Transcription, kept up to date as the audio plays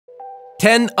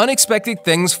10 unexpected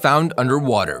things found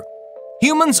underwater.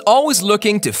 Humans always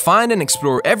looking to find and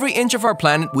explore every inch of our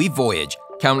planet we voyage,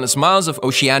 countless miles of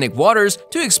oceanic waters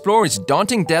to explore its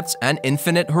daunting depths and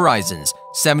infinite horizons.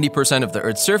 70% of the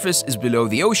Earth's surface is below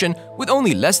the ocean, with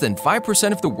only less than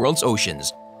 5% of the world's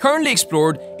oceans. Currently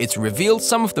explored, it's revealed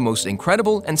some of the most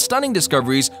incredible and stunning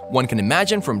discoveries one can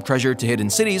imagine. From treasure to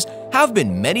hidden cities, have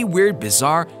been many weird,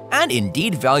 bizarre, and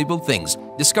indeed valuable things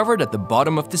discovered at the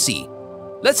bottom of the sea.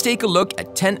 Let's take a look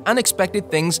at 10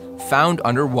 unexpected things found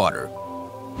underwater.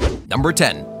 Number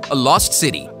 10. A lost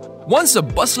city. Once a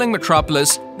bustling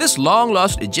metropolis, this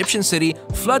long-lost Egyptian city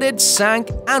flooded, sank,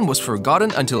 and was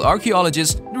forgotten until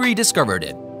archaeologists rediscovered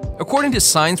it. According to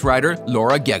science writer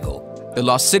Laura Gegel, the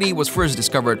lost city was first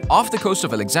discovered off the coast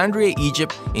of Alexandria,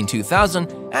 Egypt in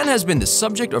 2000 and has been the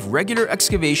subject of regular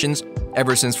excavations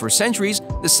ever since. For centuries,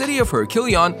 the city of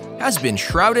Herculaneum has been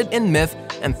shrouded in myth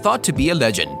and thought to be a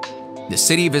legend. The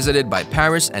city, visited by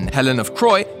Paris and Helen of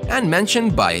Troy and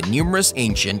mentioned by numerous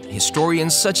ancient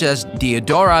historians such as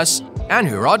Diodorus and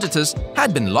Herodotus,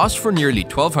 had been lost for nearly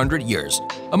 1200 years.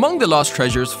 Among the lost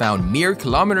treasures found mere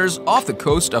kilometers off the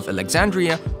coast of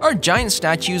Alexandria are giant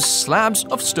statues, slabs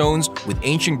of stones with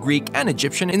ancient Greek and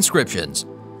Egyptian inscriptions,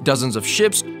 dozens of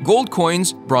ships, gold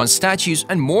coins, bronze statues,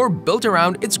 and more built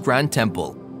around its grand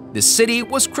temple. The city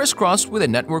was crisscrossed with a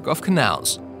network of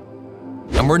canals.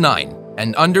 Number 9.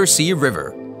 An undersea river.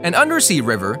 An undersea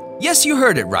river? Yes, you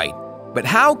heard it right. But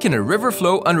how can a river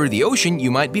flow under the ocean, you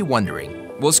might be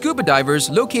wondering? Well, scuba divers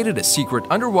located a secret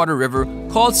underwater river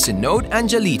called Cenote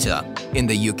Angelita in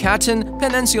the Yucatan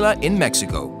Peninsula in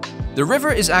Mexico. The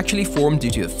river is actually formed due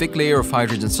to a thick layer of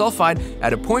hydrogen sulfide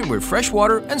at a point where fresh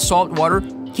water and salt water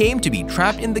came to be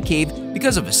trapped in the cave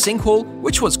because of a sinkhole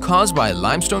which was caused by a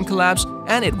limestone collapse,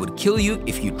 and it would kill you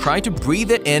if you tried to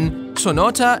breathe it in.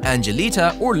 Cenote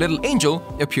Angelita, or Little Angel,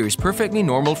 appears perfectly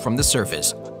normal from the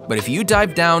surface. But if you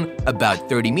dive down about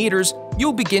 30 meters,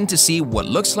 you'll begin to see what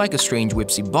looks like a strange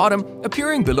whipsy bottom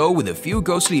appearing below, with a few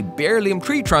ghostly bare limb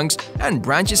tree trunks and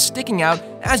branches sticking out.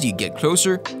 As you get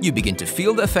closer, you begin to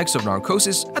feel the effects of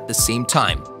narcosis at the same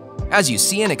time, as you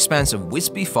see an expanse of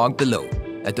wispy fog below.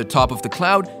 At the top of the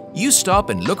cloud, you stop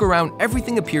and look around.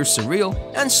 Everything appears surreal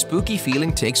and spooky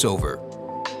feeling takes over.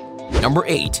 Number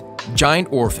 8. Giant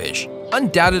oarfish.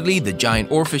 Undoubtedly, the giant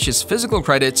oarfish's physical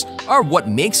credits are what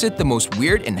makes it the most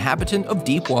weird inhabitant of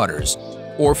deep waters.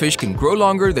 Oarfish can grow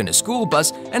longer than a school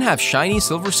bus and have shiny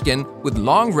silver skin with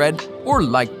long red or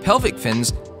like pelvic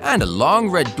fins and a long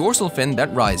red dorsal fin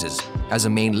that rises as a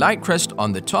main light crest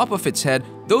on the top of its head.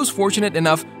 Those fortunate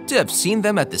enough to have seen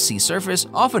them at the sea surface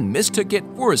often mistook it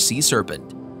for a sea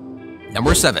serpent.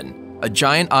 Number 7. A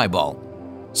giant eyeball.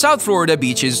 South Florida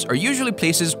beaches are usually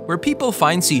places where people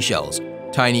find seashells,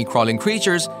 tiny crawling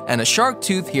creatures, and a shark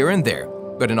tooth here and there.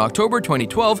 But in October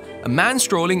 2012, a man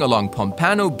strolling along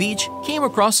Pompano Beach came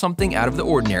across something out of the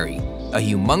ordinary. A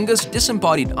humongous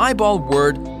disembodied eyeball.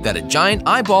 Word that a giant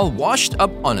eyeball washed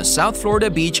up on a South Florida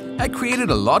beach had created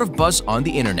a lot of buzz on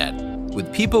the internet,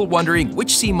 with people wondering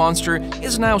which sea monster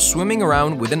is now swimming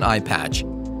around with an eye patch.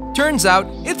 Turns out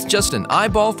it's just an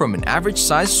eyeball from an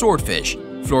average-sized swordfish.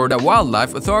 Florida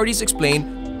wildlife authorities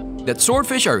explained that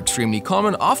swordfish are extremely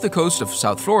common off the coast of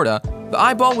South Florida. The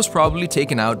eyeball was probably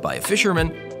taken out by a fisherman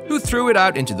who threw it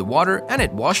out into the water and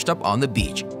it washed up on the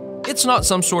beach. It's not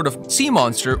some sort of sea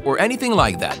monster or anything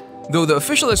like that. Though the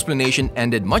official explanation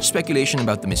ended much speculation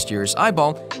about the mysterious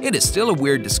eyeball, it is still a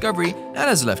weird discovery and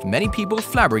has left many people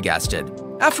flabbergasted.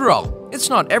 After all, it's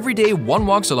not every day one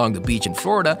walks along the beach in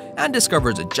Florida and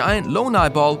discovers a giant lone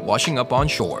eyeball washing up on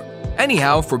shore.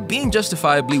 Anyhow, for being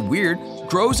justifiably weird,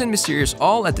 gross, and mysterious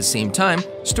all at the same time,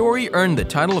 story earned the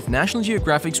title of National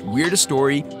Geographic's Weirdest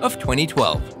Story of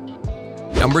 2012.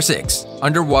 Number 6.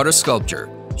 Underwater sculpture.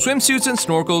 Swimsuits and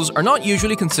snorkels are not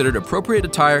usually considered appropriate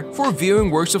attire for viewing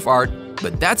works of art,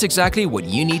 but that's exactly what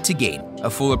you need to gain a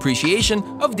full appreciation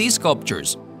of these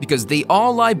sculptures, because they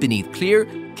all lie beneath clear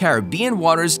Caribbean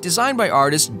waters, designed by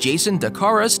artist Jason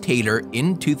DeCaras Taylor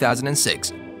in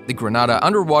 2006. The Granada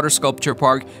Underwater Sculpture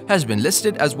Park has been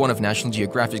listed as one of National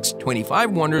Geographic's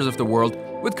 25 Wonders of the World,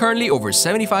 with currently over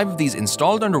 75 of these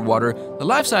installed underwater. The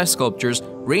life-size sculptures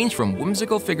range from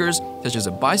whimsical figures such as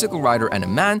a bicycle rider and a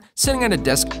man sitting at a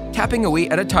desk tapping away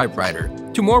at a typewriter,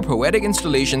 to more poetic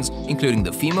installations including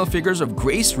the female figures of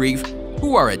Grace Reef,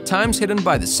 who are at times hidden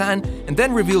by the sand and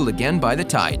then revealed again by the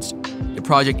tides. The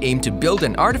project aimed to build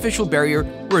an artificial barrier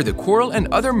where the coral and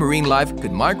other marine life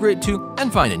could migrate to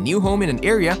and find a new home in an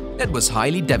area that was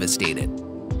highly devastated.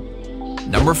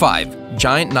 Number 5.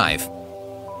 Giant knife.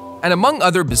 And among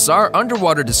other bizarre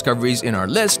underwater discoveries in our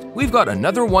list, we've got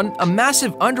another one, a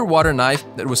massive underwater knife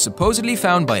that was supposedly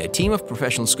found by a team of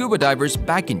professional scuba divers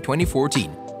back in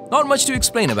 2014. Not much to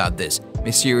explain about this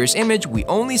mysterious image. We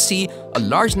only see a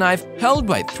large knife held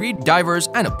by 3 divers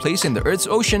and a place in the Earth's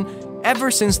ocean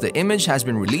ever since the image has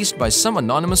been released by some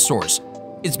anonymous source.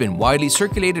 It's been widely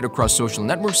circulated across social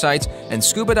network sites and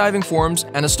scuba diving forums,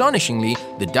 and astonishingly,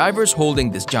 the divers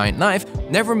holding this giant knife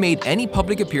never made any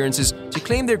public appearances to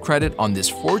claim their credit on this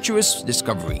fortuitous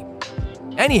discovery.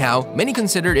 Anyhow, many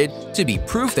considered it to be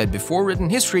proof that before written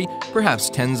history, perhaps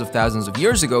tens of thousands of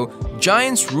years ago,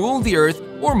 giants ruled the earth,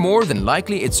 or more than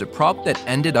likely it's a prop that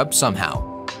ended up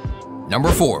somehow. Number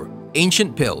 4.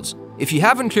 Ancient pills. If you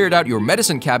haven't cleared out your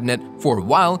medicine cabinet for a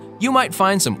while, you might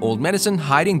find some old medicine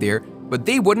hiding there, but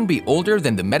they wouldn't be older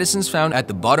than the medicines found at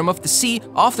the bottom of the sea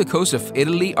off the coast of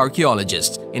Italy.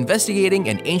 Archaeologists investigating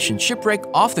an ancient shipwreck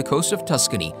off the coast of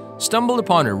Tuscany stumbled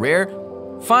upon a rare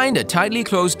find, a tightly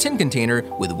closed tin container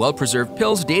with well-preserved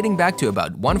pills dating back to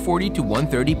about 140 to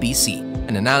 130 BC.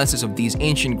 An analysis of these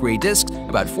ancient gray discs,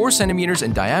 about 4 centimeters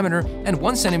in diameter and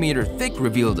 1 centimeter thick,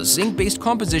 revealed a zinc-based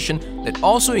composition that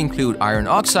also include iron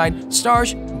oxide,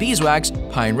 starch, beeswax,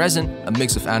 pine resin, a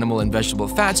mix of animal and vegetable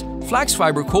fats, flax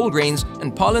fiber, coal grains,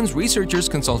 and pollens. Researchers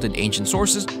consulted ancient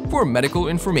sources for medical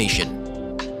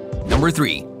information. Number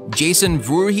 3. Jason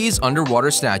Voorhees underwater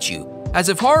statue. As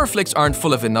if horror flicks aren't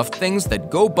full of enough things that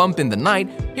go bump in the night,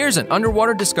 here's an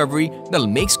underwater discovery that'll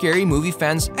make scary movie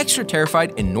fans extra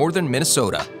terrified in northern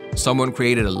Minnesota. Someone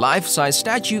created a life-size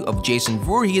statue of Jason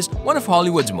Voorhees, one of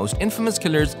Hollywood's most infamous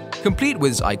killers, complete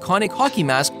with his iconic hockey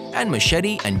mask and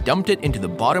machete, and dumped it into the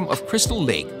bottom of Crystal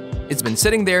Lake. It's been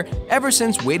sitting there ever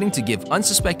since, waiting to give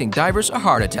unsuspecting divers a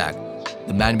heart attack.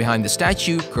 The man behind the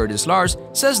statue, Curtis Lars,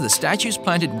 says the statue is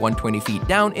planted 120 feet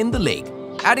down in the lake.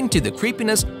 Adding to the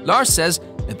creepiness, Lars says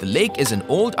that the lake is an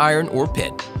old iron ore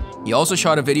pit. He also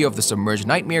shot a video of the submerged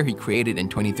nightmare he created in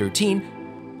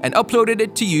 2013 and uploaded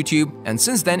it to YouTube, and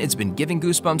since then it's been giving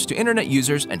goosebumps to internet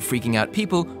users and freaking out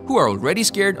people who are already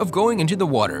scared of going into the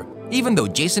water. Even though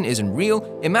Jason isn't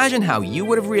real, imagine how you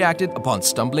would have reacted upon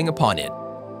stumbling upon it.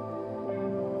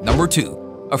 Number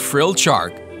 2. A frilled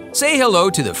shark. Say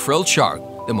hello to the frilled shark,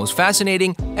 the most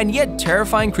fascinating and yet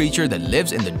terrifying creature that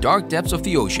lives in the dark depths of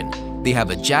the ocean. They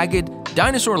have a jagged,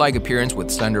 dinosaur-like appearance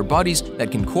with slender bodies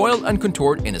that can coil and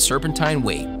contort in a serpentine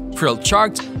way. Frilled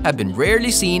sharks have been rarely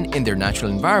seen in their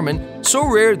natural environment,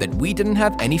 so rare that we didn't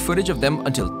have any footage of them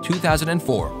until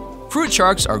 2004. Fruit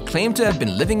sharks are claimed to have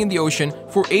been living in the ocean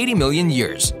for 80 million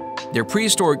years. Their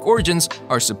prehistoric origins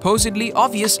are supposedly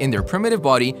obvious in their primitive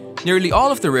body. Nearly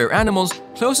all of the rare animals'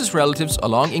 closest relatives are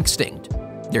long extinct.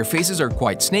 Their faces are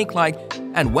quite snake-like,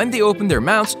 and when they open their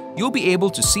mouths, you'll be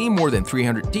able to see more than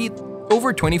 300 teeth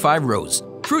over 25 rows.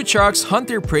 Fruit sharks hunt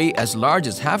their prey as large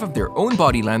as half of their own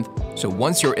body length, so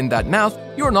once you're in that mouth,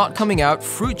 you're not coming out.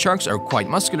 Fruit sharks are quite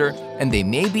muscular, and they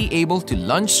may be able to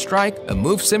lunge strike, a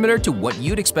move similar to what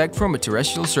you'd expect from a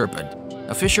terrestrial serpent.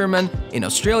 A fisherman in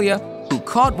Australia who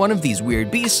caught one of these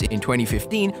weird beasts in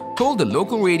 2015 told the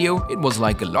local radio it was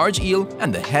like a large eel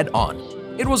and the head on.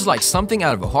 It was like something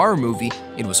out of a horror movie.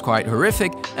 It was quite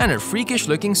horrific and a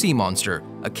freakish-looking sea monster,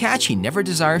 a catch he never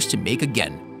desires to make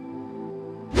again.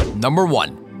 Number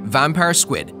 1. Vampire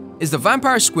squid. Is the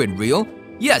vampire squid real?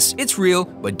 Yes, it's real,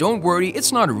 but don't worry,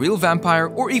 it's not a real vampire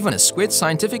or even a squid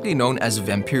scientifically known as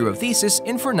Vampirothesis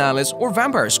infernalis or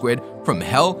vampire squid from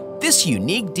hell. This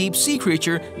unique deep sea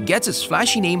creature gets its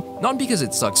flashy name not because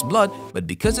it sucks blood, but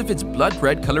because of its blood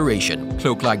red coloration,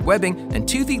 cloak-like webbing, and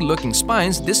toothy-looking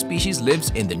spines. This species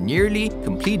lives in the nearly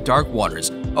complete dark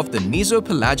waters of the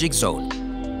mesopelagic zone.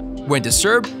 When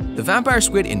disturbed, the vampire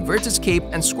squid inverts its cape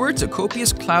and squirts a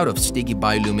copious cloud of sticky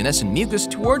bioluminescent mucus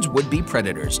towards would-be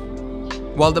predators.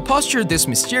 While the posture this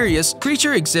mysterious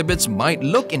creature exhibits might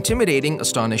look intimidating,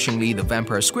 astonishingly, the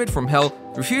vampire squid from hell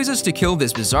refuses to kill.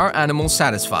 This bizarre animal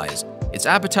satisfies its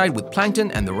appetite with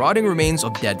plankton and the rotting remains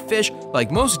of dead fish.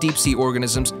 Like most deep-sea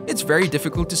organisms, it's very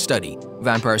difficult to study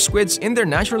vampire squids in their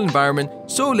natural environment.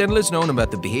 So little is known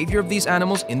about the behavior of these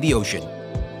animals in the ocean.